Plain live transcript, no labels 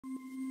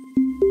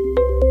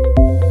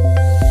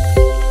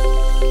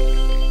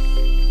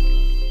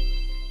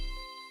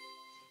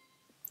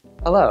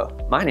Hello,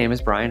 my name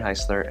is Brian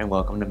Heisler and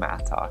welcome to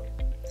MathTalk.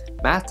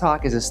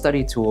 MathTalk is a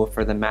study tool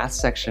for the math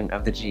section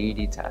of the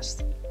GED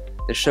test.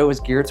 The show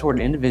is geared toward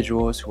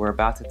individuals who are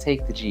about to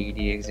take the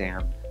GED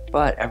exam,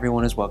 but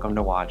everyone is welcome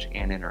to watch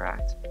and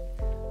interact.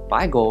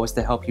 My goal is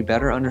to help you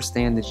better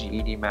understand the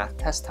GED math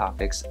test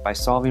topics by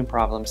solving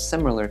problems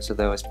similar to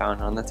those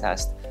found on the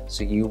test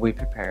so you will be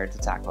prepared to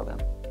tackle them.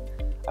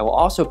 I will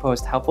also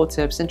post helpful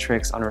tips and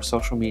tricks on our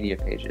social media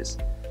pages,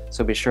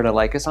 so be sure to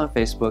like us on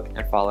Facebook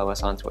and follow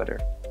us on Twitter.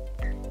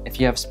 If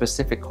you have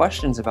specific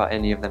questions about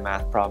any of the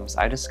math problems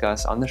I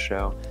discuss on the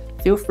show,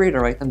 feel free to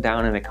write them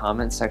down in the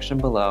comment section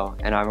below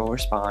and I will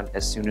respond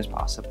as soon as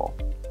possible.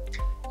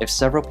 If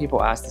several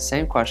people ask the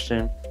same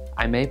question,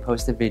 I may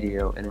post a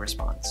video in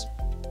response.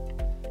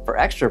 For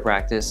extra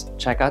practice,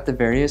 check out the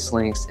various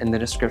links in the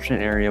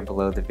description area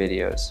below the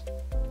videos.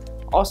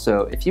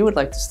 Also, if you would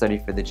like to study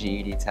for the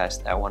GED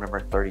test at one of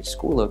our 30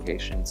 school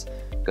locations,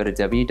 go to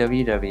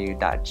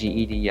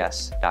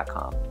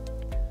www.gedyes.com.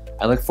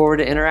 I look forward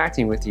to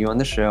interacting with you on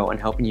the show and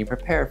helping you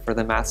prepare for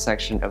the math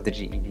section of the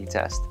GED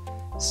test.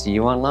 See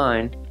you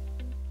online!